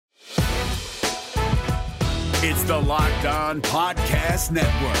It's the Locked On Podcast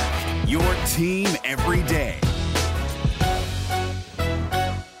Network, your team every day.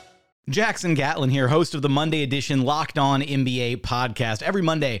 Jackson Gatlin here, host of the Monday edition Locked On NBA podcast. Every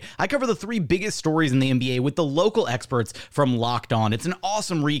Monday, I cover the three biggest stories in the NBA with the local experts from Locked On. It's an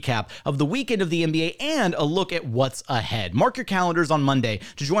awesome recap of the weekend of the NBA and a look at what's ahead. Mark your calendars on Monday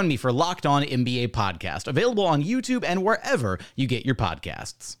to join me for Locked On NBA podcast, available on YouTube and wherever you get your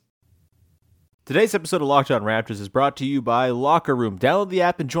podcasts. Today's episode of Locked On Raptors is brought to you by Locker Room. Download the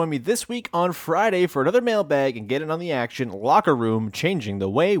app and join me this week on Friday for another mailbag and get in on the action. Locker Room, changing the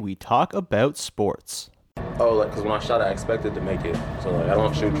way we talk about sports. Oh, because when I shot, I expected to make it. So, I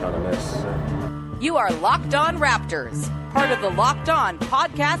don't shoot trying to miss. You are Locked On Raptors, part of the Locked On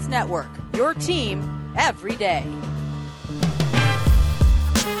Podcast Network, your team every day.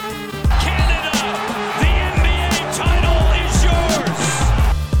 Canada, the NBA title is yours.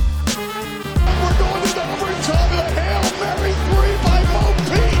 We're going to the overtime of the Hail Mary 3 by Mo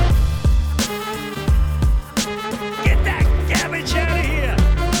Pete. Get that garbage out of here.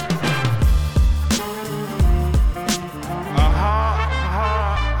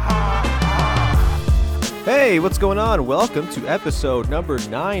 Hey, what's going on? Welcome to episode number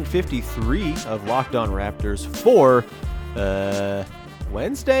 953 of Locked On Raptors for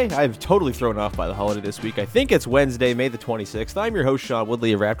Wednesday? I'm totally thrown off by the holiday this week. I think it's Wednesday, May the 26th. I'm your host, Sean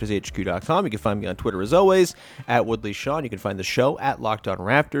Woodley of RaptorsHQ.com. You can find me on Twitter as always, at WoodleySean. You can find the show at Locked On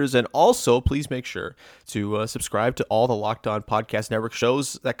Raptors. And also, please make sure to subscribe to all the Locked On Podcast Network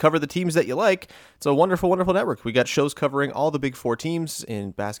shows that cover the teams that you like. It's a wonderful, wonderful network. We got shows covering all the big four teams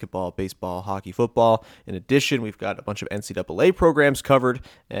in basketball, baseball, hockey, football. In addition, we've got a bunch of NCAA programs covered,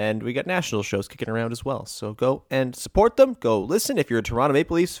 and we got national shows kicking around as well. So go and support them. Go listen. If you're a Toronto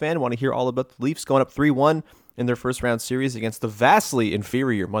Maple Leafs fan, want to hear all about the Leafs going up 3-1 in their first round series against the vastly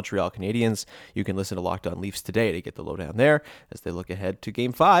inferior Montreal Canadiens, you can listen to Locked On Leafs today to get the lowdown there as they look ahead to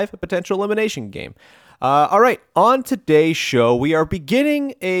Game 5, a potential elimination game. All right, on today's show, we are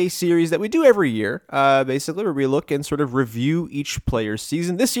beginning a series that we do every year, basically, where we look and sort of review each player's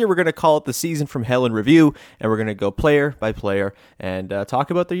season. This year, we're going to call it the Season from Hell in Review, and we're going to go player by player and talk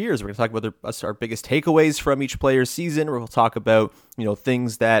about their years. We're going to talk about our biggest takeaways from each player's season. We'll talk about,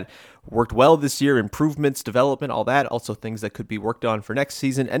 things that worked well this year, improvements, development, all that. Also things that could be worked on for next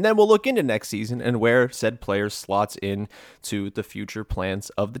season. And then we'll look into next season and where said player slots in to the future plans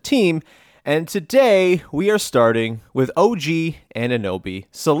of the team. And today, we are starting with OG Anunoby,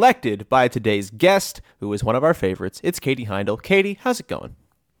 selected by today's guest, who is one of our favorites. It's Katie Heindl. Katie, how's it going?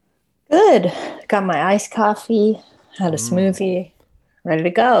 Good. Got my iced coffee, had a smoothie, ready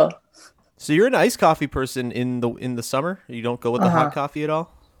to go. So you're an iced coffee person in the summer? You don't go with the hot coffee at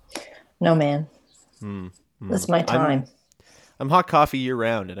all? No, man. That's my time. I'm hot coffee year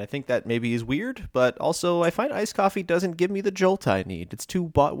round, and I think that maybe is weird, but also I find iced coffee doesn't give me the jolt I need. It's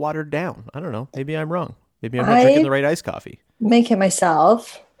too watered down. I don't know. Maybe I'm wrong. Maybe I'm not drinking the right iced coffee. Make it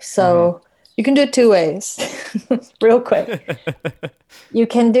myself. So you can do it two ways. Real quick. You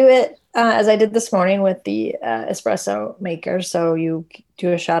can do it as I did this morning with the espresso maker. So you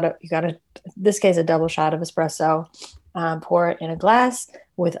do in this case, a double shot of espresso. Pour it in a glass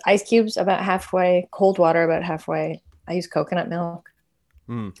with ice cubes about halfway, cold water about halfway. I use coconut milk.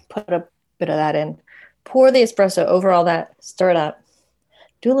 Put a bit of that in. Pour the espresso over all that. Stir it up.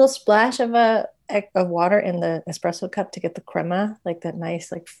 Do a little splash of water in the espresso cup to get the crema, like that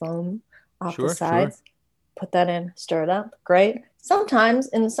nice foam off the sides. Sure. Put that in. Stir it up. Great. Sometimes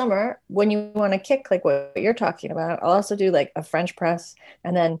in the summer, when you want to kick like what you're talking about, I'll also do like a French press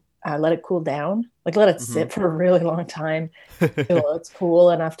and then let it cool down. Let it sit for a really long time until it's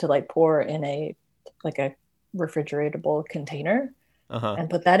cool enough to pour in a refrigeratable container and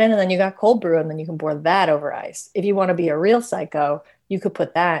put that in, and then you got cold brew, and then you can pour that over ice. If you want to be a real psycho, you could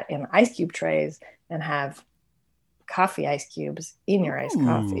put that in ice cube trays and have coffee ice cubes in your iced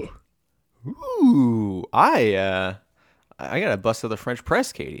coffee. Ooh, I gotta bust out the French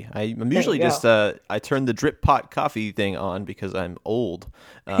press, Katie. I'm usually just I turn the drip pot coffee thing on because I'm old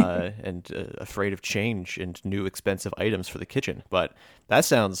and afraid of change and new expensive items for the kitchen. But that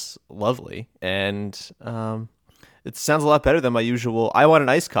sounds lovely, and it sounds a lot better than my usual. I want an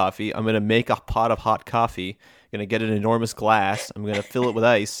iced coffee. I'm gonna make a pot of hot coffee. Gonna get an enormous glass. I'm gonna fill it with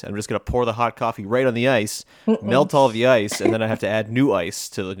ice. I'm just gonna pour the hot coffee right on the ice, melt all the ice, and then I have to add new ice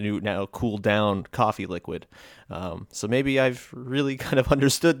to the new now cooled down coffee liquid. So maybe I've really kind of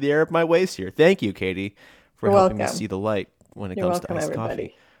understood the error of my ways here. Thank you, Katie, for helping me see the light when it comes to iced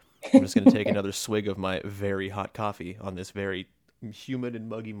coffee. I'm just gonna take another swig of my very hot coffee on this very humid and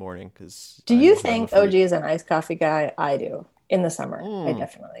muggy morning. Do you think OG is an iced coffee guy? I do. In the summer, I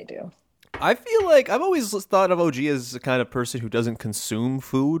definitely do. I feel like I've always thought of OG as the kind of person who doesn't consume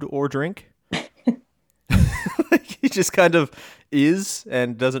food or drink. Like, he just kind of is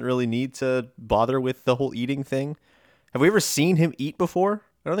and doesn't really need to bother with the whole eating thing. Have we ever seen him eat before?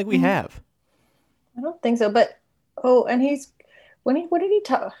 I don't think we have. I don't think so. But and when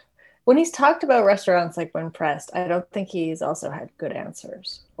he's talked about restaurants, like when pressed, I don't think he's also had good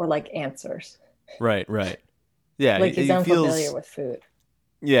answers or like answers. Right. Yeah, like he's he unfamiliar feels, with food.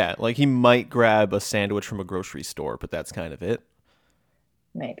 yeah, like he might grab a sandwich from a grocery store, but that's kind of it.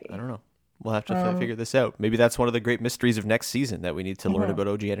 Maybe. I don't know. We'll have to figure this out. Maybe that's one of the great mysteries of next season that we need to learn about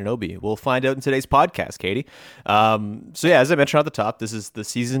OG Anunoby. We'll find out in today's podcast, Katie. So yeah, as I mentioned at the top, this is the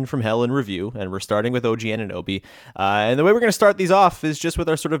season from hell in review, and we're starting with OG Anunoby. And the way we're going to start these off is just with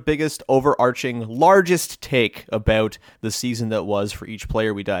our sort of biggest, overarching, largest take about the season that was for each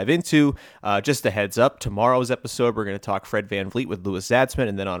player we dive into. Just a heads up, tomorrow's episode, we're going to talk Fred VanVleet with Louis Zatzman,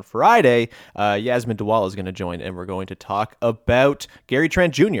 and then on Friday, Yasmin Dawala is going to join, and we're going to talk about Gary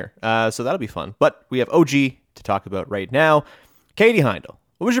Trent Jr. So that'll be fun. But we have OG to talk about right now. Katie Heindl,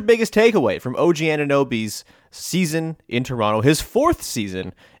 what was your biggest takeaway from OG Anunoby's season in Toronto, his fourth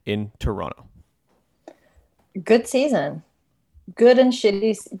season in Toronto? Good season. Good and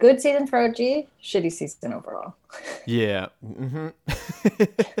shitty. Good season for OG. Shitty season overall. Yeah. Mm-hmm.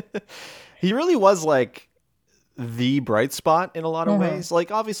 He really was like the bright spot in a lot of ways.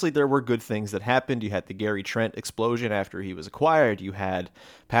 Like, obviously there were good things that happened. You had the Gary Trent explosion after he was acquired. You had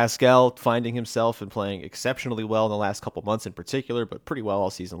Pascal finding himself and playing exceptionally well in the last couple months in particular, but pretty well all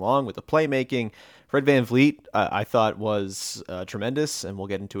season long with the playmaking. Fred VanVleet, I thought was tremendous, and we'll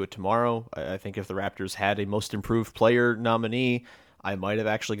get into it tomorrow. I think if the Raptors had a most improved player nominee, I might have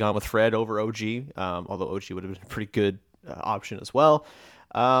actually gone with Fred over OG, although OG would have been a pretty good option as well.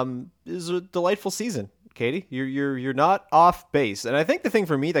 It was a delightful season. Katie, you're not off base. And I think the thing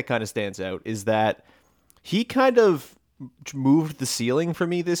for me that kind of stands out is that he kind of moved the ceiling for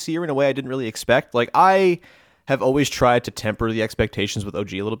me this year in a way I didn't really expect. Like, I have always tried to temper the expectations with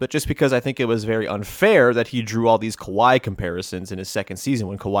OG a little bit, just because I think it was very unfair that he drew all these Kawhi comparisons in his second season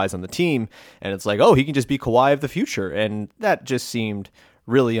when Kawhi's on the team. And it's like, oh, he can just be Kawhi of the future. And that just seemed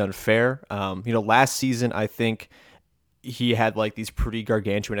really unfair. Last season, I think he had like these pretty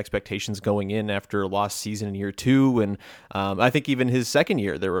gargantuan expectations going in after a lost season in year 2. And I think even his second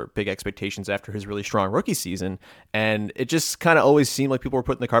year, there were big expectations after his really strong rookie season. And it just kind of always seemed like people were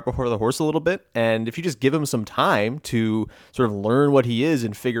putting the cart before the horse a little bit. And if you just give him some time to sort of learn what he is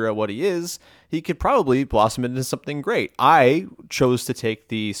and figure out what he is, he could probably blossom into something great. I chose to take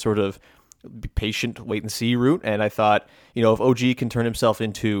the sort of patient wait and see route, and I thought, if OG can turn himself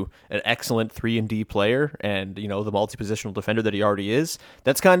into an excellent 3-and-D player and the multi-positional defender that he already is,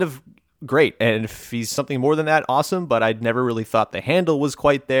 that's kind of great. And if he's something more than that, awesome. But I'd never really thought the handle was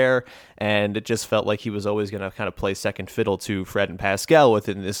quite there, and it just felt like he was always going to kind of play second fiddle to Fred and Pascal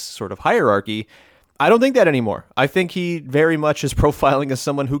within this sort of hierarchy. I don't think that anymore. I think he very much is profiling as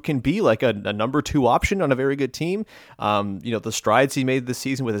someone who can be like a number 2 option on a very good team. The strides he made this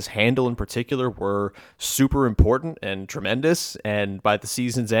season with his handle in particular were super important and tremendous. And by the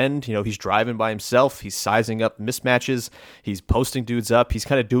season's end, he's driving by himself. He's sizing up mismatches. He's posting dudes up. He's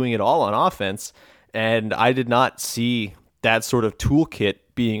kind of doing it all on offense. And I did not see that sort of toolkit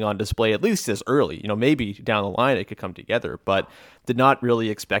being on display, at least this early. Maybe down the line it could come together, but did not really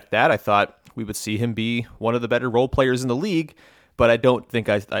expect that. I thought we would see him be one of the better role players in the league, but I don't think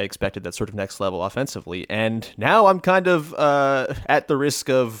I expected that sort of next level offensively. And now I'm kind of at the risk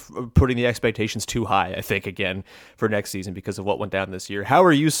of putting the expectations too high, I think, again, for next season because of what went down this year. How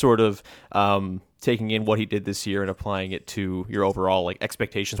are you sort of taking in what he did this year and applying it to your overall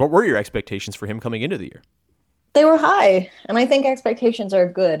expectations? What were your expectations for him coming into the year? They were high, and I think expectations are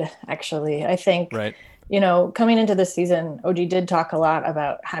good, actually. I think, right. Coming into this season, OG did talk a lot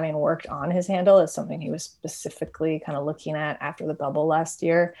about having worked on his handle as something he was specifically kind of looking at after the bubble last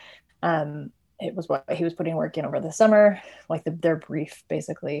year. It was what he was putting work in over the summer, like their brief,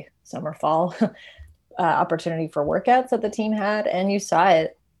 basically summer fall opportunity for workouts that the team had. And you saw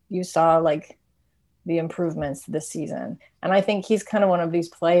it. You saw like the improvements this season. And I think he's kind of one of these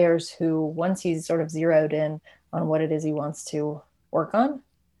players who, once he's sort of zeroed in on what it is he wants to work on,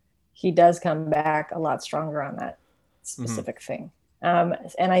 he does come back a lot stronger on that specific thing. And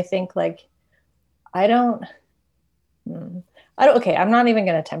I think I'm not even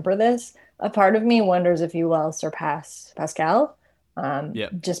going to temper this. A part of me wonders if he will surpass Pascal,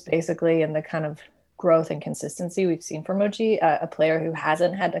 just basically in the kind of growth and consistency we've seen from OG, a player who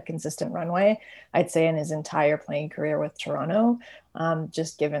hasn't had a consistent runway, I'd say, in his entire playing career with Toronto,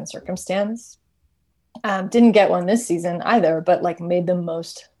 just given circumstance. Didn't get one this season either, but made the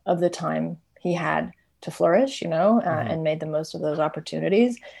most of the time he had to flourish, and made the most of those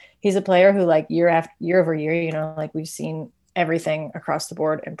opportunities. He's a player who, like, year over year, like, we've seen everything across the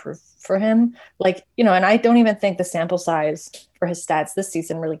board improve for him. Like, and I don't even think the sample size for his stats this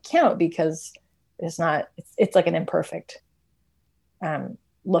season really count, because it's like an imperfect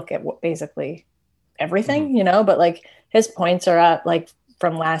look at what basically everything, but like his points are up, like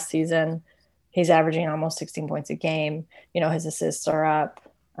from last season, he's averaging almost 16 points a game. His assists are up.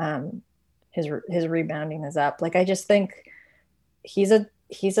 His rebounding is up. Like, I just think he's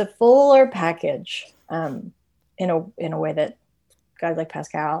a fuller package in a way that guys like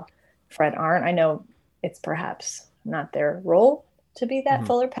Pascal, Fred aren't. I know it's perhaps not their role to be that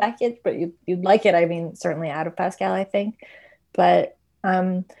fuller package, but you'd like it. I mean, certainly out of Pascal, I think. But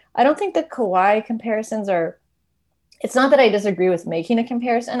I don't think the Kawhi comparisons are. It's not that I disagree with making a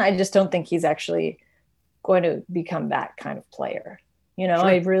comparison. I just don't think he's actually going to become that kind of player. Sure.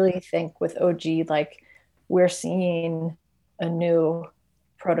 I really think with OG, like, we're seeing a new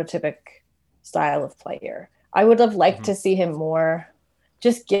prototypic style of player. I would have liked to see him more,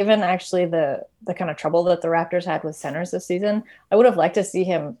 just given actually the kind of trouble that the Raptors had with centers this season. I would have liked to see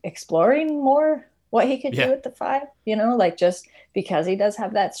him exploring more what he could do at the 5, like, just because he does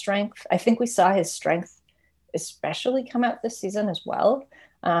have that strength. I think we saw his strength especially come out this season as well.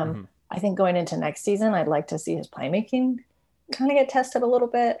 I think going into next season, I'd like to see his playmaking kind of get tested a little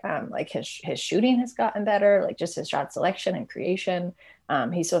bit. Like, his shooting has gotten better, like just his shot selection and creation.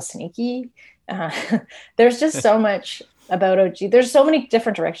 He's so sneaky. There's just so much about OG. There's so many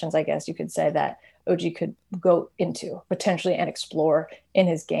different directions, I guess you could say, that OG could go into potentially and explore in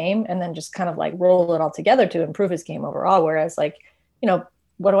his game, and then just kind of like roll it all together to improve his game overall. Whereas, like,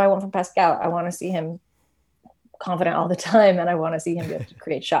 what do I want from Pascal? I want to see him confident all the time, and I want to see him be able to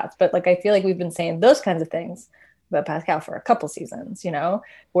create shots. But, like, I feel like we've been saying those kinds of things about Pascal for a couple seasons,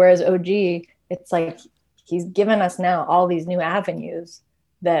 whereas OG, it's like he's given us now all these new avenues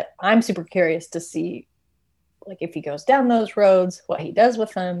that I'm super curious to see, like, if he goes down those roads, what he does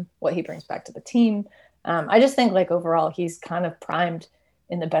with them, what he brings back to the team. I just think, like, overall, he's kind of primed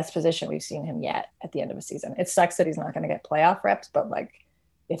in the best position we've seen him yet at the end of a season. It sucks that he's not going to get playoff reps, but, like,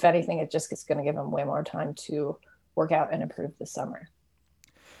 if anything, it just is going to give him way more time to work out and improve this summer.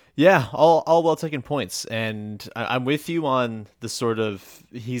 Yeah, all well taken points. And I'm with you on the sort of,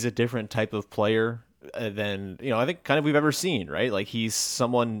 he's a different type of player than, I think kind of we've ever seen, right? Like, he's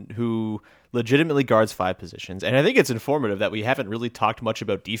someone who legitimately guards 5 positions. And I think it's informative that we haven't really talked much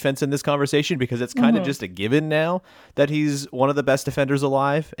about defense in this conversation, because it's kind of just a given now that he's one of the best defenders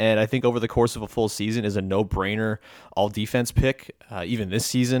alive. And I think over the course of a full season is a no-brainer all defense pick, even this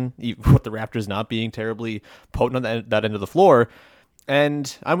season, with the Raptors not being terribly potent on that end of the floor.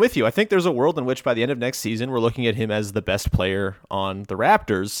 And I'm with you. I think there's a world in which by the end of next season, we're looking at him as the best player on the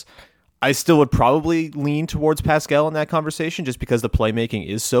Raptors. I still would probably lean towards Pascal in that conversation, just because the playmaking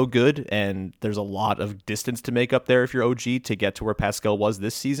is so good, and there's a lot of distance to make up there if you're OG to get to where Pascal was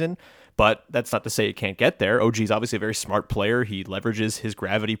this season. But that's not to say it can't get there. OG is obviously a very smart player. He leverages his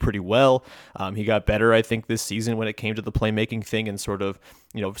gravity pretty well. He got better, I think, this season when it came to the playmaking thing, and sort of,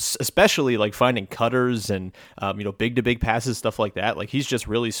 especially like finding cutters and, big to big passes, stuff like that. Like, he's just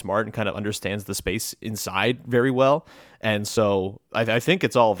really smart and kind of understands the space inside very well. And so I think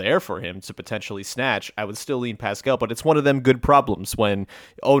it's all there for him to potentially snatch. I would still lean Pascal, but it's one of them good problems when,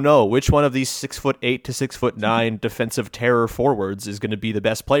 oh no, which one of these 6'8" to 6'9" defensive terror forwards is going to be the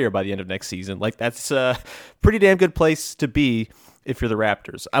best player by the end of next season? Like, that's a pretty damn good place to be if you're the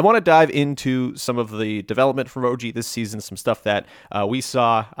Raptors. I want to dive into some of the development from OG this season, some stuff that we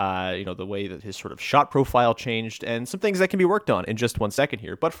saw, the way that his sort of shot profile changed, and some things that can be worked on in just 1 second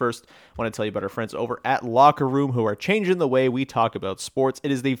here. But first, I want to tell you about our friends over at Locker Room, who are changing the way we talk about sports. It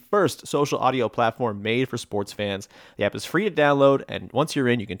is the first social audio platform made for sports fans. The app is free to download, and once you're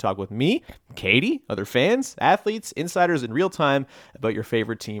in, you can talk with me, Katie, other fans, athletes, insiders in real time about your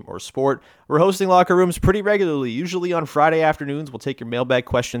favorite team or sport. We're hosting Locker Rooms pretty regularly, usually on Friday afternoons. We'll take your mailbag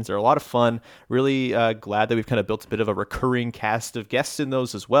questions. They're a lot of fun. Really glad that we've kind of built a bit of a recurring cast of guests in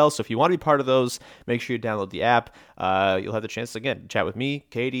those as well. So if you want to be part of those, make sure you download the app. You'll have the chance to, again, chat with me,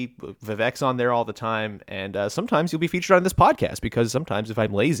 Katie, Vivek's on there all the time. And sometimes you'll be featured on this podcast, because sometimes if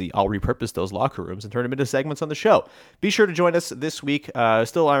I'm lazy, I'll repurpose those Locker Rooms and turn them into segments on the show. Be sure to join us this week.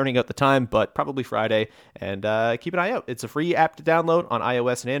 Still ironing out the time, but probably Friday. And keep an eye out. It's a free app to download on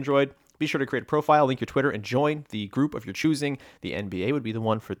iOS and Android. be sure to create a profile, link your Twitter, and join the group of your choosing. The NBA would be the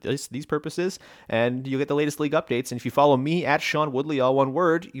one for these purposes, and you'll get the latest league updates. And if you follow me at Sean Woodley, all one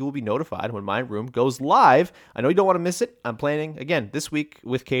word, you will be notified when my room goes live. I know you don't want to miss it. I'm planning, again, this week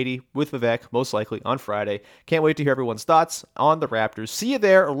with Katie, with Vivek, most likely on Friday. Can't wait to hear everyone's thoughts on the Raptors. See you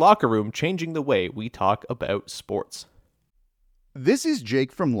there, Locker Room, changing the way we talk about sports. This is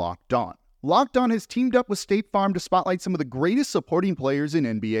Jake from Locked On. Locked On has teamed up with State Farm to spotlight some of the greatest supporting players in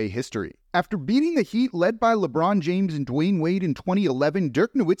NBA history. After beating the Heat led by LeBron James and Dwayne Wade in 2011,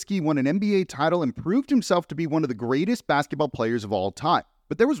 Dirk Nowitzki won an NBA title and proved himself to be one of the greatest basketball players of all time.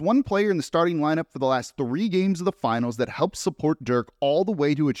 But there was one player in the starting lineup for the last 3 games of the finals that helped support Dirk all the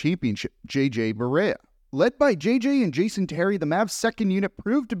way to a championship, JJ Barea. Led by JJ and Jason Terry, the Mavs' second unit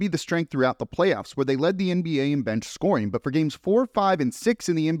proved to be the strength throughout the playoffs, where they led the NBA in bench scoring. But for games 4, 5, and 6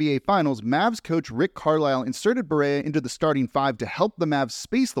 in the NBA Finals, Mavs coach Rick Carlisle inserted Barea into the starting 5 to help the Mavs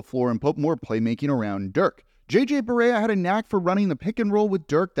space the floor and put more playmaking around Dirk. JJ Barea had a knack for running the pick and roll with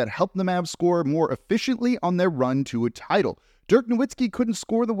Dirk that helped the Mavs score more efficiently on their run to a title. Dirk Nowitzki couldn't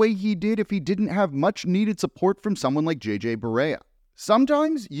score the way he did if he didn't have much needed support from someone like JJ Barea.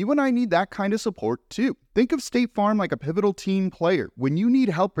 Sometimes you and I need that kind of support too. Think of State Farm like a pivotal team player. When you need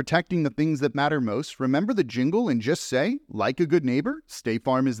help protecting the things that matter most, remember the jingle and just say, like a good neighbor, State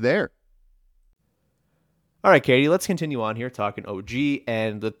Farm is there. All right, Katie, let's continue on here talking OG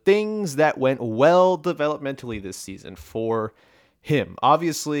and the things that went well developmentally this season for him.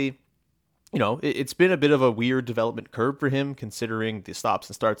 Obviously, you know, it's been a bit of a weird development curve for him considering the stops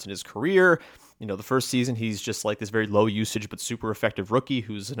and starts in his career. You know, the first season, he's just like this very low usage but super effective rookie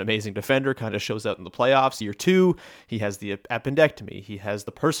who's an amazing defender, kind of shows out in the playoffs. Year 2, he has the appendectomy. He has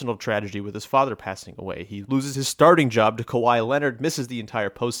the personal tragedy with his father passing away. He loses his starting job to Kawhi Leonard, misses the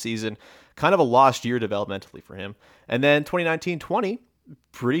entire postseason. Kind of a lost year developmentally for him. And then 2019-20,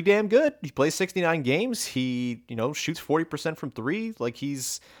 pretty damn good. He plays 69 games. He, shoots 40% from 3. Like,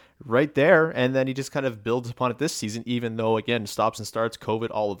 he's right there, and then he just kind of builds upon it this season, even though, again, stops and starts, COVID,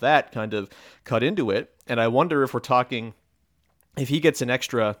 all of that kind of cut into it. And I wonder if we're talking, if he gets an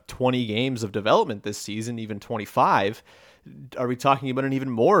extra 20 games of development this season, even 25, are we talking about an even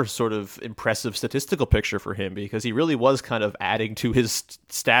more sort of impressive statistical picture for him? Because he really was kind of adding to his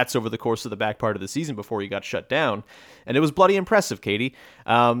stats over the course of the back part of the season before he got shut down. And it was bloody impressive, Katie.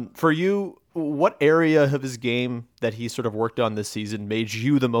 For you, what area of his game that he sort of worked on this season made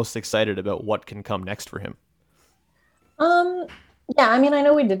you the most excited about what can come next for him? Yeah, I mean, I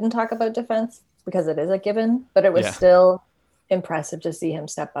know we didn't talk about defense because it is a given, but it was still impressive to see him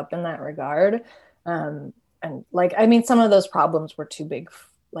step up in that regard. And like, I mean, some of those problems were too big,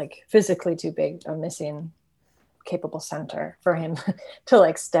 like physically too big, a missing capable center for him to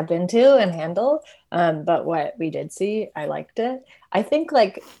like step into and handle. But what we did see, I liked it. I think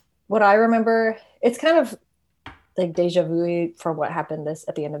like what I remember, it's kind of like deja vu for what happened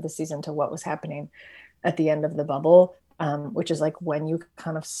at the end of the season to what was happening at the end of the bubble, which is like when you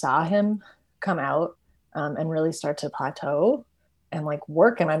kind of saw him come out and really start to plateau and like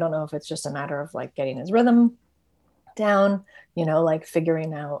work. And I don't know if it's just a matter of like getting his rhythm down, like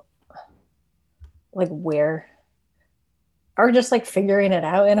figuring out like where, or just like figuring it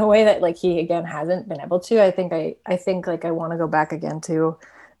out in a way that like he again hasn't been able to. I think like I want to go back again to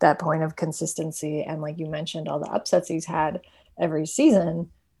that point of consistency. And like you mentioned, all the upsets he's had every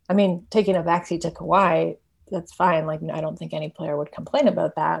season. I mean, taking a backseat to Kawhi, that's fine. Like, I don't think any player would complain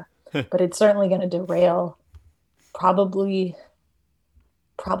about that, but it's certainly going to derail probably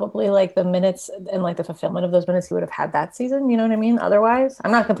like the minutes and like the fulfillment of those minutes he would have had that season. You know what I mean? Otherwise,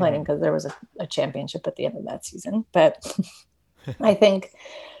 I'm not complaining because there was a championship at the end of that season, but I think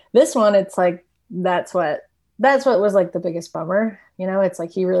this one, it's like, that's what was like the biggest bummer. It's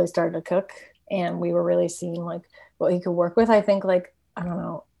like he really started to cook and we were really seeing like what he could work with. I think like, I don't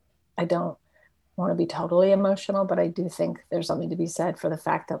know, I don't want to be totally emotional, but I do think there's something to be said for the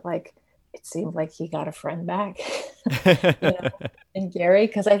fact that like, it seemed like he got a friend back in Gary.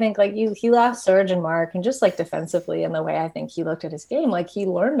 Cause I think like he lost Serge and Mark and just like defensively and the way I think he looked at his game, like he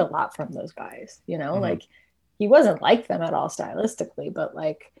learned a lot from those guys, like he wasn't like them at all stylistically, but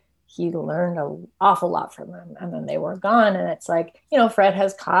like, he learned an awful lot from them, and then they were gone. And it's like, Fred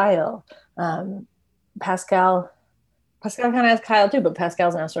has Kyle, Pascal kind of has Kyle too, but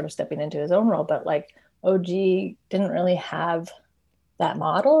Pascal's now sort of stepping into his own role. But like OG didn't really have that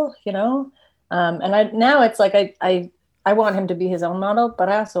model, and now it's like, I want him to be his own model, but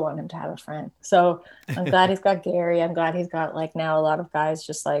I also want him to have a friend. So I'm glad he's got Gary. I'm glad he's got like now a lot of guys,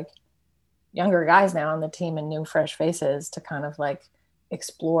 just like younger guys now on the team and new fresh faces to kind of like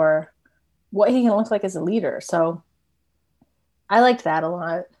explore what he can look like as a leader. So I liked that a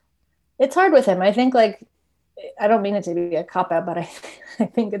lot. it's hard with him. I think like, I don't mean it to be a cop out, but I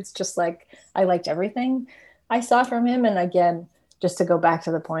think it's just like, I liked everything I saw from him. And again, just to go back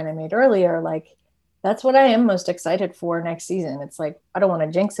to the point I made earlier, like, that's what I am most excited for next season. It's like, I don't want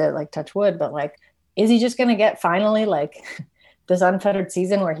to jinx it, like touch wood, but like, is he just going to get finally like this unfettered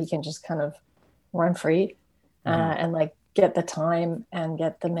season where he can just kind of run free and like get the time and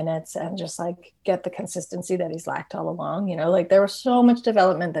get the minutes and just like get the consistency that he's lacked all along? You know, like there was so much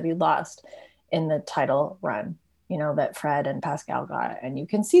development that he lost in the title run, you know, that Fred and Pascal got. And you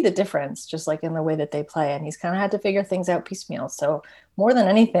can see the difference just like in the way that they play. And he's kind of had to figure things out piecemeal. So more than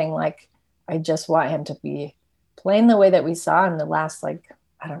anything, like, I just want him to be playing the way that we saw in the last, like,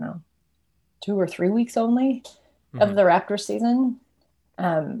 I don't know, 2 or 3 weeks only of the Raptors season.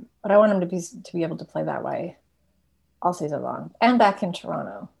 But I want him to be able to play that way all season long and back in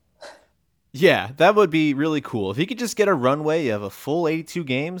Toronto. Yeah, that would be really cool. If he could just get a runway of a full 82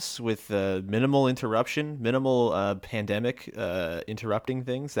 games with minimal interruption, minimal pandemic interrupting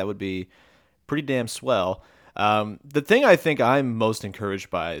things, that would be pretty damn swell. The thing I think I'm most encouraged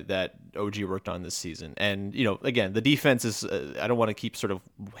by that OG worked on this season, and, you know, again, the defense is, I don't want to keep sort of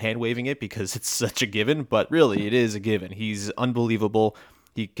hand waving it because it's such a given, but really it is a given. He's unbelievable.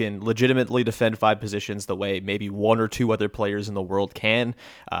 He can legitimately defend 5 positions the way maybe 1 or 2 other players in the world can.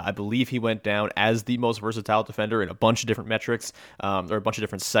 I believe he went down as the most versatile defender in a bunch of different metrics, or a bunch of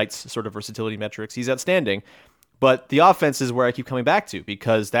different sites, sort of versatility metrics. He's outstanding. But the offense is where I keep coming back to,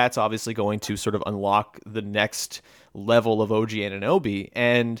 because that's obviously going to sort of unlock the next level of OG Anunoby.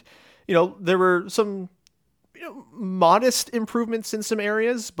 And, you know, there were some, you know, modest improvements in some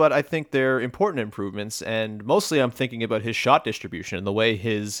areas, but I think they're important improvements. And mostly I'm thinking about his shot distribution and the way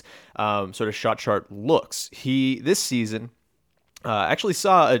his sort of shot chart looks. He, this season, actually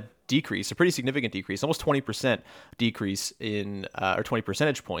saw a pretty significant decrease, almost 20% decrease in, or 20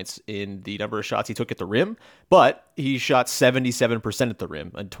 percentage points in the number of shots he took at the rim, but he shot 77% at the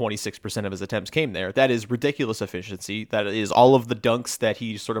rim and 26% of his attempts came there. That is ridiculous efficiency. That is all of the dunks that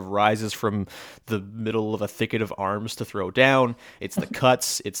he sort of rises from the middle of a thicket of arms to throw down. It's the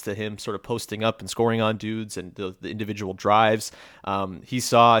cuts. It's the him sort of posting up and scoring on dudes and the individual drives. He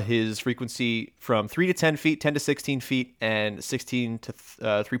saw his frequency from 3 to 10 feet, 10 to 16 feet, and 16 to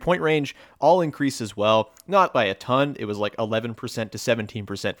 3-point range all increase as well. Not by a ton. It was like 11% to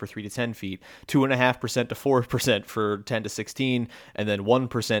 17% for 3 to 10 feet, 2.5% to 4% for 10 to 16, and then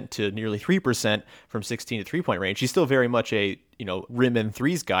 1% to nearly 3% from 16 to 3-point range. He's still very much a, you know, rim and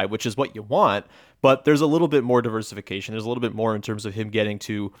threes guy, which is what you want, but there's a little bit more diversification. There's a little bit more in terms of him getting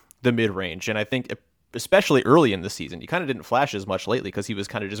to the mid range. And I think especially early in the season, he kind of didn't flash as much lately because he was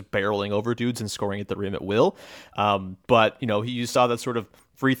kind of just barreling over dudes and scoring at the rim at will. But, you know, you saw that sort of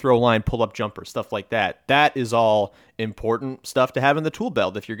free throw line, pull up jumper, stuff like that. That is all important stuff to have in the tool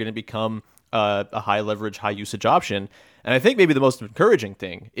belt if you're going to become a high leverage, high usage option. And I think maybe the most encouraging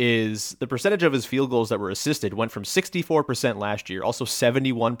thing is the percentage of his field goals that were assisted went from 64% last year, also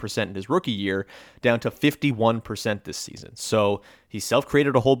 71% in his rookie year, down to 51% this season. So he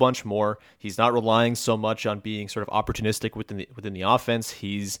self-created a whole bunch more. He's not relying so much on being sort of opportunistic within the offense.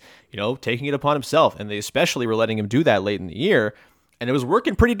 He's, you know, taking it upon himself, and they especially were letting him do that late in the year. And it was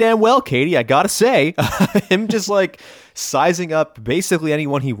working pretty damn well, Katie, I gotta say. Him just like sizing up basically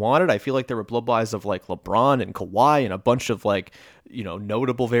anyone he wanted. I feel like there were blow-bys of like LeBron and Kawhi and a bunch of like, you know,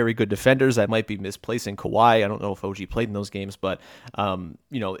 notable, very good defenders. I might be misplacing Kawhi. I don't know if OG played in those games, but,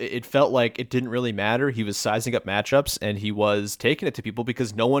 you know, it felt like it didn't really matter. He was sizing up matchups and he was taking it to people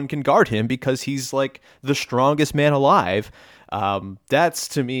because no one can guard him because he's like the strongest man alive. That's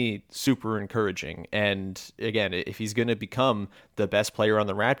to me super encouraging. And again, if he's going to become the best player on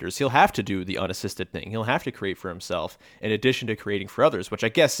the Raptors, he'll have to do the unassisted thing. He'll have to create for himself in addition to creating for others, which I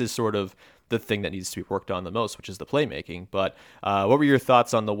guess is sort of the thing that needs to be worked on the most, which is the playmaking. But what were your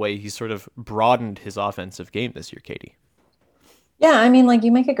thoughts on the way he sort of broadened his offensive game this year, Katie? Yeah, I mean, like,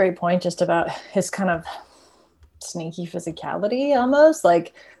 you make a great point just about his kind of sneaky physicality almost.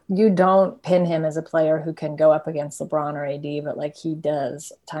 Like, you don't pin him as a player who can go up against LeBron or AD, but like he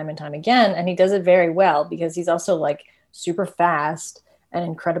does time and time again. And he does it very well because he's also like super fast and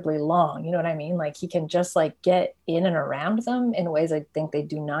incredibly long. You know what I mean? Like, he can just like get in and around them in ways I think they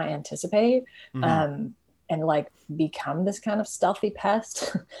do not anticipate. And like become this kind of stealthy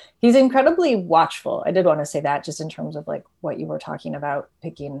pest. He's incredibly watchful. I did want to say that just in terms of like what you were talking about,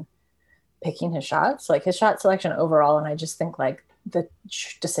 picking his shots, like his shot selection overall. And I just think like the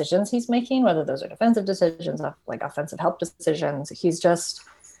decisions he's making, whether those are defensive decisions, like offensive help decisions, he's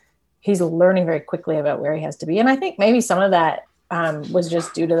learning very quickly about where he has to be. And I think maybe some of that was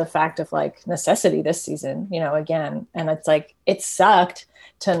just due to the fact of like necessity this season, again. And it's like, it sucked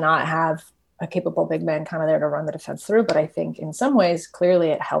to not have a capable big man kind of there to run the defense through. But I think in some ways, clearly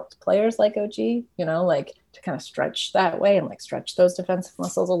it helped players like OG, like to kind of stretch that way and like stretch those defensive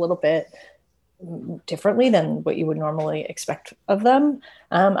muscles a little bit differently than what you would normally expect of them.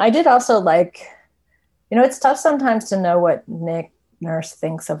 I did also like, it's tough sometimes to know what Nick Nurse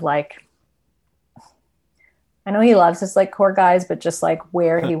thinks of like, I know he loves his like core guys, but just like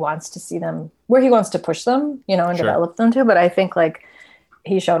where he wants to see them, where he wants to push them, and develop them to. But I think like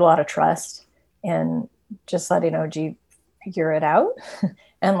he showed a lot of trust in just letting OG figure it out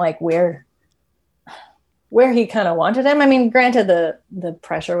and like where he kind of wanted him. I mean, granted the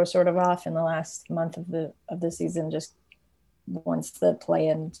pressure was sort of off in the last month of the season, just once the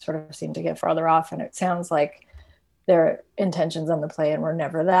play-in sort of seemed to get farther off. And it sounds like their intentions on the play-in were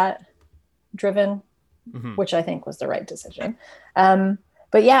never that driven, which I think was the right decision.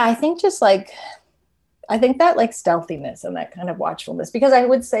 But yeah, I think just like, I think that like stealthiness and that kind of watchfulness, because I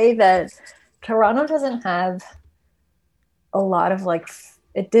would say that Toronto doesn't have a lot of like,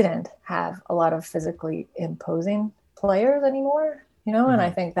 it didn't have a lot of physically imposing players anymore, and I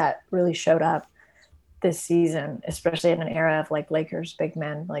think that really showed up this season, especially in an era of like Lakers big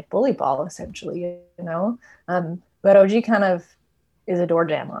men, like bully ball essentially, but OG kind of is a door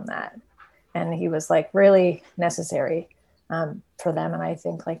jam on that. And he was like really necessary for them. And I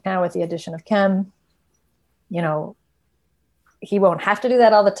think like now with the addition of Kem, he won't have to do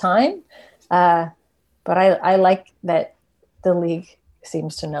that all the time. But I like that the league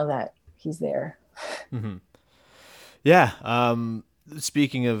seems to know that he's there. Yeah.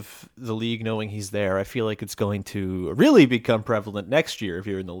 Speaking of the league knowing he's there, I feel like it's going to really become prevalent next year if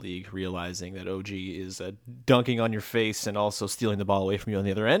you're in the league, realizing that OG is dunking on your face and also stealing the ball away from you on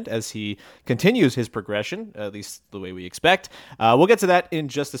the other end as he continues his progression, at least the way we expect. We'll get to that in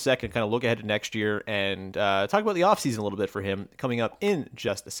just a second, kind of look ahead to next year and talk about the offseason a little bit for him coming up in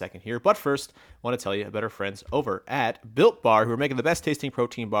just a second here. But first, I want to tell you about our friends over at Built Bar, who are making the best tasting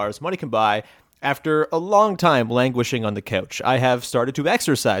protein bars money can buy. After a long time languishing on the couch, I have started to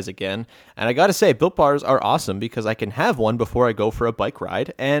exercise again, and I gotta say, Built Bars are awesome because I can have one before I go for a bike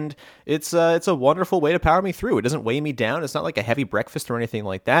ride, and it's a wonderful way to power me through. It doesn't weigh me down. It's not like a heavy breakfast or anything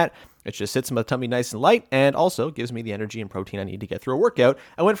like that. It just sits in my tummy nice and light, and also gives me the energy and protein I need to get through a workout.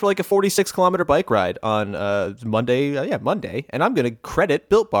 I went for like a 46-kilometer bike ride on Monday, and I'm gonna credit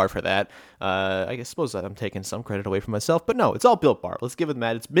Built Bar for that. I suppose I'm taking some credit away from myself, but no, it's all Built Bar. Let's give them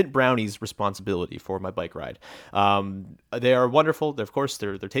that. It's Mint Brownie's responsibility for my bike ride. They are wonderful. Of course,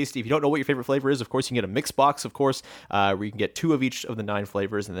 they're tasty. If you don't know what your favorite flavor is, of course, you can get a mix box, of course, where you can get 2 of each of the 9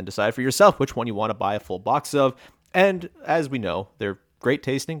 flavors and then decide for yourself which one you want to buy a full box of. And as we know, they're great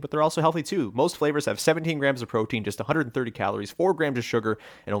tasting, but they're also healthy too. Most flavors have 17 grams of protein, just 130 calories, 4 grams of sugar,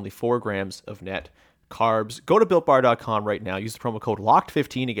 and only 4 grams of net carbs. Go to BuiltBar.com right now. Use the promo code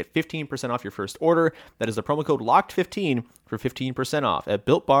LOCKED15 to get 15% off your first order. That is the promo code LOCKED15 for 15% off at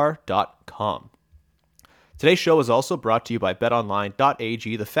BuiltBar.com. Today's show is also brought to you by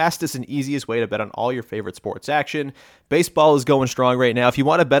BetOnline.ag, the fastest and easiest way to bet on all your favorite sports action. Baseball is going strong right now. If you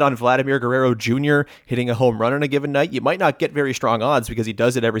want to bet on Vladimir Guerrero Jr. hitting a home run on a given night, you might not get very strong odds because he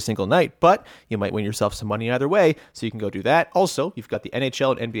does it every single night, but you might win yourself some money either way, so you can go do that. Also, you've got the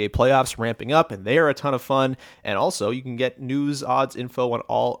NHL and NBA playoffs ramping up, and they are a ton of fun. And also, you can get news, odds, info on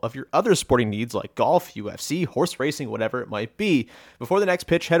all of your other sporting needs like golf, UFC, horse racing, whatever it might be. Before the next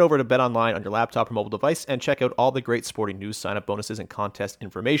pitch, head over to BetOnline on your laptop or mobile device and check out all the great sporting news, sign-up bonuses, and contest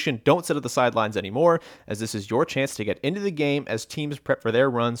information. Don't sit at the sidelines anymore, as this is your chance to get into the game as teams prep for their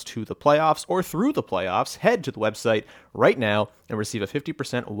runs to the playoffs or through the playoffs. Head to the website right now and receive a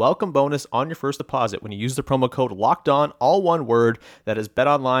 50% welcome bonus on your first deposit when you use the promo code LOCKEDON, all one word. That is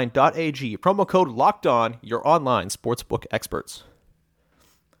betonline.ag. Promo code LOCKEDON, your online sportsbook experts.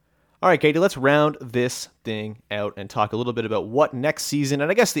 All right, Katie, let's round this thing out and talk a little bit about what next season,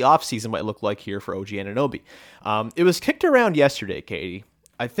 and I guess the offseason might look like here for OG Anunoby. It was kicked around yesterday, Katie,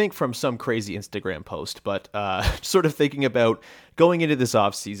 I think from some crazy Instagram post, but sort of thinking about going into this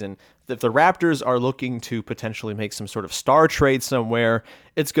offseason, if the Raptors are looking to potentially make some sort of star trade somewhere,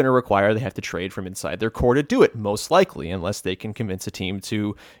 it's going to require they have to trade from inside their core to do it, most likely, unless they can convince a team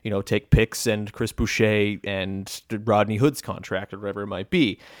to, take picks and Chris Boucher and Rodney Hood's contract or whatever it might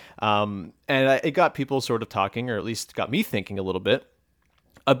be. And it got people sort of talking, or at least got me thinking a little bit,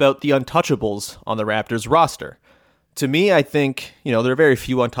 about the untouchables on the Raptors roster. To me, I think, there are very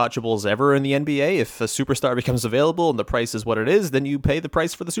few untouchables ever in the NBA. If a superstar becomes available and the price is what it is, then you pay the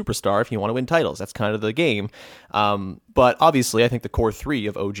price for the superstar if you want to win titles. That's kind of the game. But obviously, I think the core 3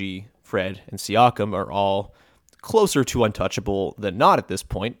 of OG, Fred, and Siakam are all closer to untouchable than not at this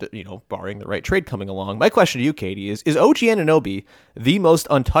point, barring the right trade coming along. My question to you, Katie, is OG Anunoby the most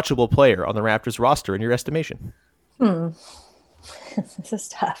untouchable player on the Raptors roster in your estimation? This is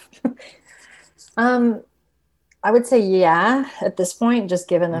tough. I would say, yeah, at this point, just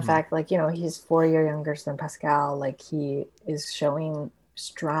given the fact, he's 4 years younger than Pascal, he is showing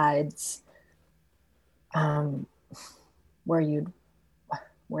strides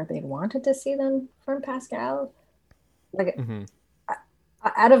where they wanted to see them from Pascal.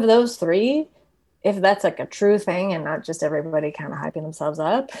 Out of those three, if that's a true thing and not just everybody kind of hyping themselves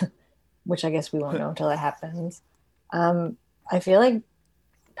up, which I guess we won't know until it happens, I feel like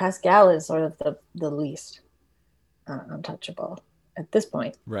Pascal is sort of the least untouchable at this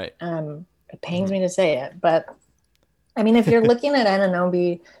point. Right. It pains me to say it, but I mean, if you're looking at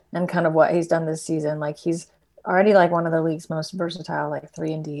Anunoby and kind of what he's done this season, he's already one of the league's most versatile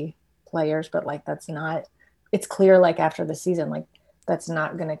 3-and-D players, but that's not, it's clear after the season, that's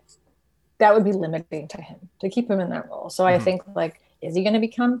not gonna, that would be limiting to him to keep him in that role. So I think can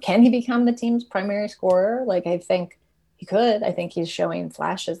he become the team's primary scorer? I think he could. I think he's showing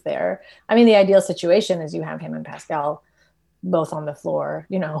flashes there. I mean, the ideal situation is you have him and Pascal both on the floor,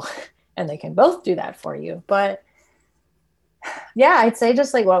 and they can both do that for you. But yeah, I'd say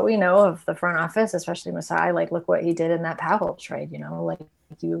just what we know of the front office, especially Masai, look what he did in that Powell trade,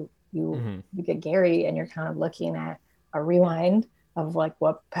 you get Gary and you're kind of looking at a rewind of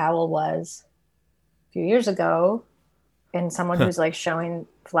what Powell was a few years ago and someone who's showing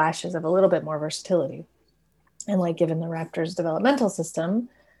flashes of a little bit more versatility. And given the Raptors developmental system,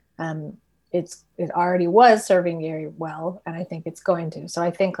 it already was serving Gary well, and I think it's going to. So I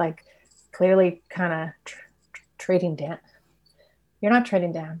think clearly kind of trading down. You're not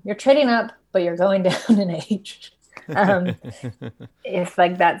trading down. You're trading up, but you're going down in age. If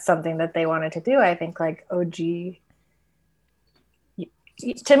that's something that they wanted to do, I think OG. To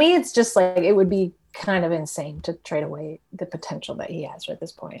me, it's just it would be kind of insane to trade away the potential that he has at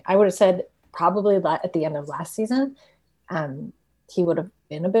this point. I would have said probably at the end of last season, he would have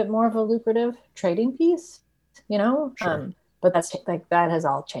been a bit more of a lucrative trading piece, Sure. But that's that has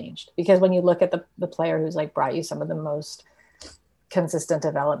all changed because when you look at the player who's brought you some of the most consistent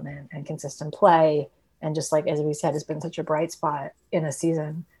development and consistent play, and just as we said, has been such a bright spot in a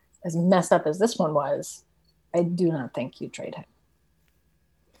season as messed up as this one was, I do not think you trade him.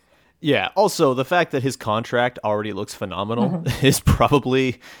 Yeah. Also, the fact that his contract already looks phenomenal is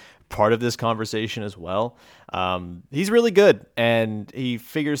probably part of this conversation as well. He's really good and he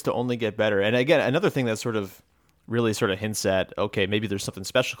figures to only get better. And again, another thing that really hints at, okay, maybe there's something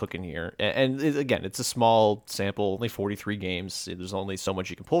special cooking here. And again, it's a small sample, only 43 games. There's only so much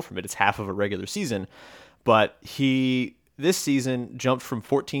you can pull from it. It's half of a regular season, but he this season jumped from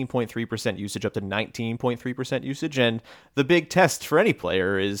 14.3% usage up to 19.3% usage. And the big test for any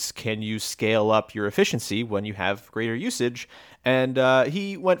player is, can you scale up your efficiency when you have greater usage? And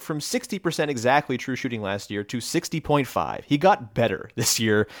he went from 60% exactly true shooting last year to 60.5. He got better this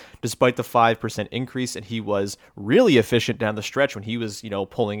year despite the 5% increase, and he was really efficient down the stretch when he was,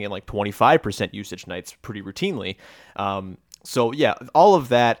 pulling in 25% usage nights pretty routinely. So yeah, all of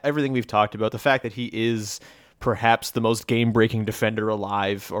that, everything we've talked about, the fact that he is perhaps the most game-breaking defender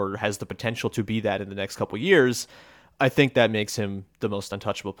alive, or has the potential to be that in the next couple years, I think that makes him the most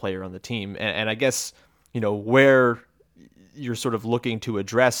untouchable player on the team. And I guess, where you're sort of looking to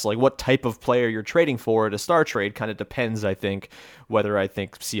address what type of player you're trading for at a star trade kind of depends, I think, whether I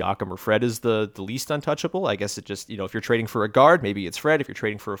think Siakam or Fred is the least untouchable. I guess it just, if you're trading for a guard, maybe it's Fred. If you're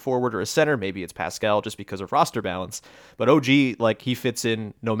trading for a forward or a center, maybe it's Pascal, just because of roster balance. But OG, he fits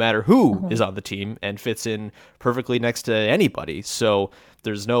in no matter who is on the team and fits in perfectly next to anybody. So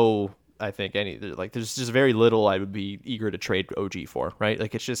there's no, I think, there's just very little I would be eager to trade OG for, right?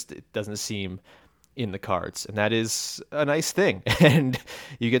 It doesn't seem in the cards, and that is a nice thing. And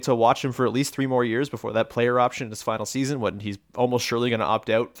you get to watch him for at least 3 more years before that player option in his final season, when he's almost surely going to opt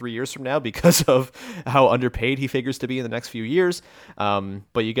out 3 years from now because of how underpaid he figures to be in the next few years.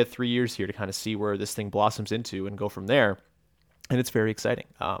 But you get 3 years here to kind of see where this thing blossoms into and go from there. And it's very exciting.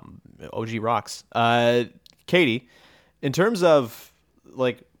 OG rocks. Katie, in terms of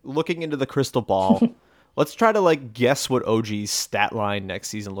looking into the crystal ball, let's try to guess what OG's stat line next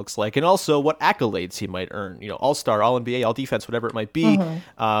season looks like, and also what accolades he might earn. All-star, All-NBA, All-Defense, whatever it might be.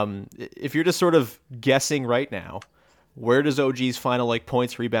 If you're just sort of guessing right now, where does OG's final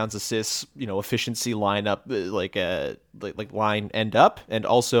points, rebounds, assists, efficiency lineup line end up? And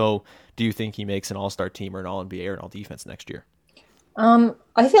also, do you think he makes an All-Star team or an All-NBA or an All-Defense next year?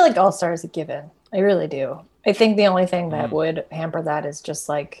 I feel like All-Star is a given. I really do. I think the only thing that would hamper that is just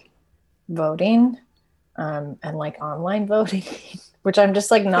voting. and like online voting, which I'm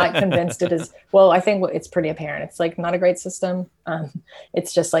just like not convinced it is. Well, I think it's pretty apparent. It's like not a great system.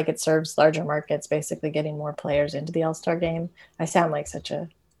 It's just like it serves larger markets, basically getting more players into the All-Star game. I sound like such a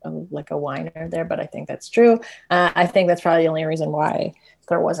whiner there, but I think that's true. I think that's probably the only reason why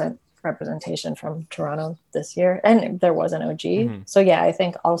there wasn't representation from Toronto this year, and there was an OG. So yeah, I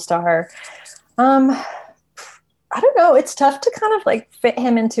think All-Star. I don't know. It's tough to kind of like fit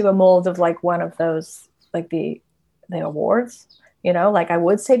him into a mold of like one of those, like the awards, like I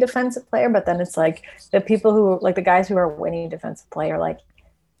would say defensive player, but then it's like the people who like the guys who are winning defensive player, like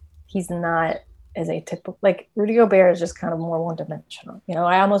he's not as a typical, like Rudy Gobert is just kind of more one dimensional.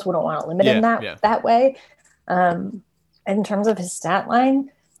 I almost wouldn't want to limit him that way. In terms of his stat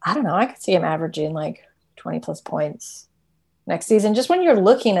line, I don't know. I could see him averaging like 20 plus points next season, just when you're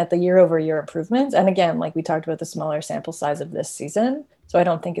looking at the year over year improvements. And again, like we talked about the smaller sample size of this season. So I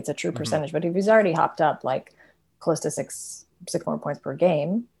don't think it's a true percentage, but if he's already hopped up like close to six more points per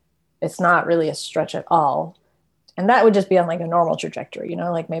game, it's not really a stretch at all. And that would just be on like a normal trajectory,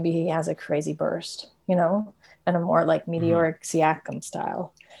 like maybe he has a crazy burst, and a more like meteoric Siakam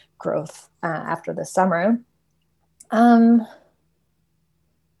style growth after the summer.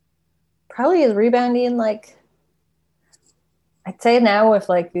 Probably his rebounding, like I'd say now if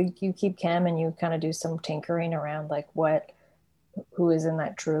like you keep Cam and you kind of do some tinkering around like who is in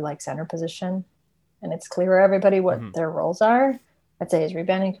that true like center position, and it's clear to everybody what their roles are, I'd say his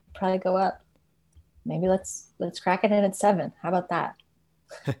rebounding could probably go up. Maybe let's crack it in at 7. How about that?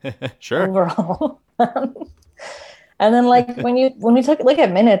 Sure. Overall. And then like when we look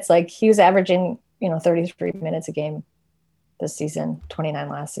at minutes, like he was averaging 33 minutes a game this season, 29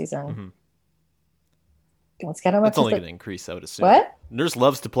 last season. Let's get him up. It's only going to increase, I would assume. What? Nurse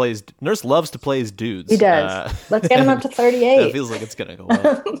loves to play his dudes. He does. Let's get him up to 38. That feels like it's going to go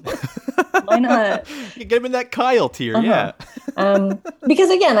up. Why not? You get him in that Kyle tier, yeah. Because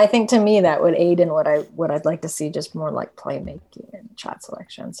again, I think to me that would aid in what I'd like to see, just more like playmaking and shot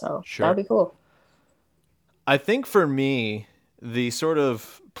selection. So that would be cool. I think for me, the sort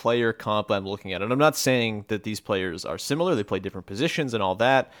of player comp I'm looking at, and I'm not saying that these players are similar, they play different positions and all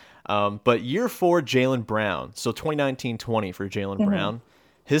that, but year 4 Jaylen Brown, so 2019-20 for Jaylen Brown,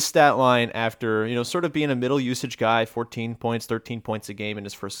 his stat line after sort of being a middle usage guy, 14 points, 13 points a game in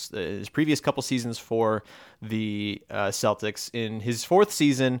his previous couple seasons for the Celtics. In his 4th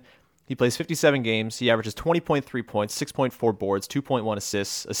season, he plays 57 games. He averages 20.3 points, 6.4 boards, 2.1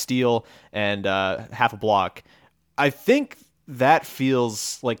 assists, a steal, and half a block. I think that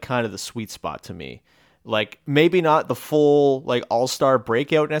feels like kind of the sweet spot to me. Like maybe not the full like all-star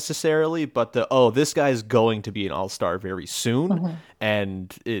breakout necessarily, but this guy's going to be an all-star very soon,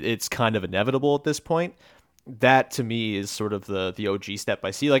 and it's kind of inevitable at this point. That to me is sort of the OG step I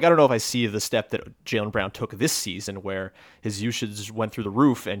see. Like I don't know if I see the step that Jaylen Brown took this season, where his usage went through the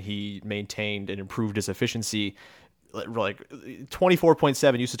roof and he maintained and improved his efficiency. Like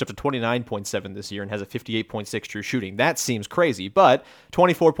 24.7 usage up to 29.7 this year and has a 58.6 true shooting. That seems crazy, but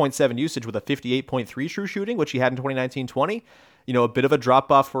 24.7 usage with a 58.3 true shooting, which he had in 2019-20, a bit of a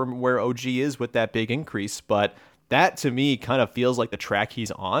drop off from where OG is with that big increase, but that to me kind of feels like the track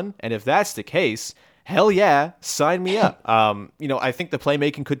he's on. And if that's the case, hell yeah, sign me up. I think the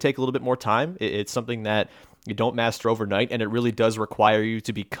playmaking could take a little bit more time. It's something that you don't master overnight, and it really does require you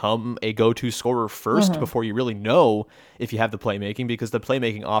to become a go-to scorer first before you really know if you have the playmaking, because the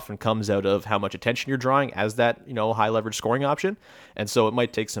playmaking often comes out of how much attention you're drawing as that, high leverage scoring option. And so it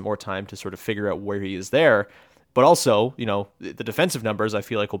might take some more time to sort of figure out where he is there. But also, the defensive numbers I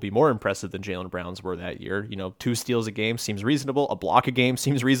feel like will be more impressive than Jaylen Brown's were that year. 2 steals a game seems reasonable. A block a game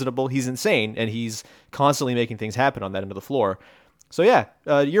seems reasonable. He's insane, and he's constantly making things happen on that end of the floor. So yeah,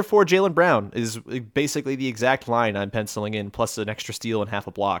 year 4 Jaylen Brown is basically the exact line I'm penciling in, plus an extra steal and half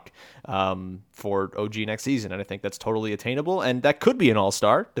a block for OG next season. And I think that's totally attainable, and that could be an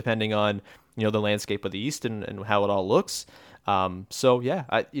all-star depending on the landscape of the East and how it all looks. So yeah,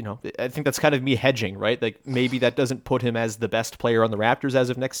 I think that's kind of me hedging, right? Like maybe that doesn't put him as the best player on the Raptors as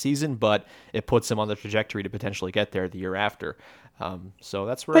of next season, but it puts him on the trajectory to potentially get there the year after. So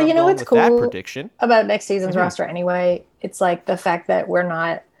that's where I'm going with cool that prediction about next season's roster anyway. It's like the fact that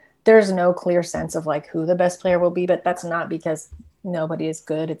there's no clear sense of like who the best player will be, but that's not because nobody is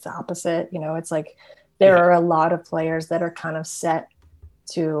good. It's the opposite. It's like there are a lot of players that are kind of set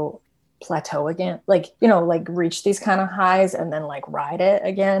to plateau again, like reach these kind of highs and then like ride it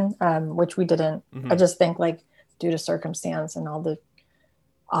again, which we didn't. I just think like due to circumstance and all the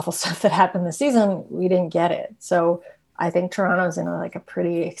awful stuff that happened this season, we didn't get it. So I think Toronto's in a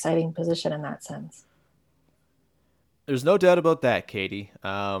pretty exciting position in that sense. There's no doubt about that, Katie.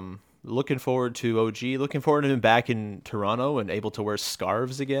 Looking forward to OG. Looking forward to him back in Toronto and able to wear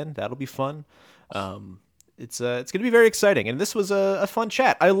scarves again. That'll be fun. It's going to be very exciting. And this was a fun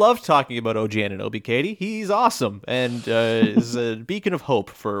chat. I love talking about OG Anunoby, Katie. He's awesome and is a beacon of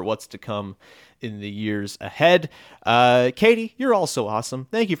hope for what's to come in the years ahead. Katie, you're also awesome.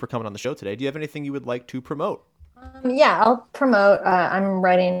 Thank you for coming on the show today. Do you have anything you would like to promote? Yeah, I'll promote. I'm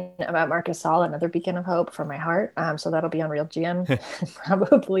writing about Marc Gasol, another beacon of hope for my heart. So that'll be on Real GM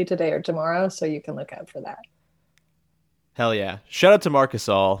probably today or tomorrow. So you can look out for that. Hell yeah. Shout out to Marc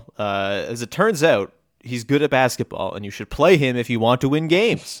Gasol. As it turns out, he's good at basketball, and you should play him if you want to win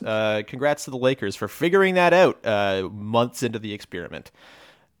games. Congrats to the Lakers for figuring that out months into the experiment.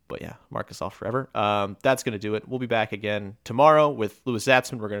 But yeah, Marc Gasol forever. That's going to do it. We'll be back again tomorrow with Louis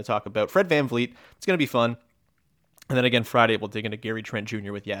Zatzman. We're going to talk about Fred VanVleet. It's going to be fun. And then again, Friday, we'll dig into Gary Trent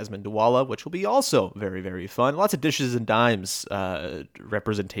Jr. with Yasmin Duwala, which will be also very, very fun. Lots of dishes and dimes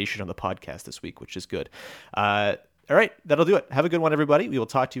representation on the podcast this week, which is good. All right, that'll do it. Have a good one, everybody. We will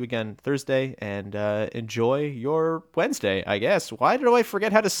talk to you again Thursday, and enjoy your Wednesday, I guess. Why did I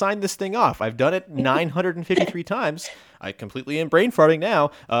forget how to sign this thing off? I've done it 953 times. I completely am brain farting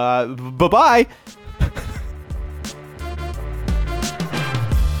now. Bye-bye.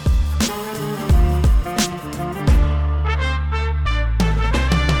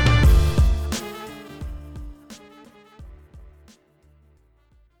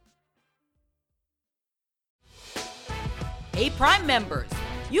 Hey, Prime members,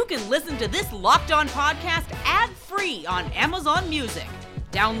 you can listen to this Locked On podcast ad-free on Amazon Music.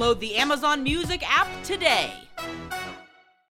 Download the Amazon Music app today.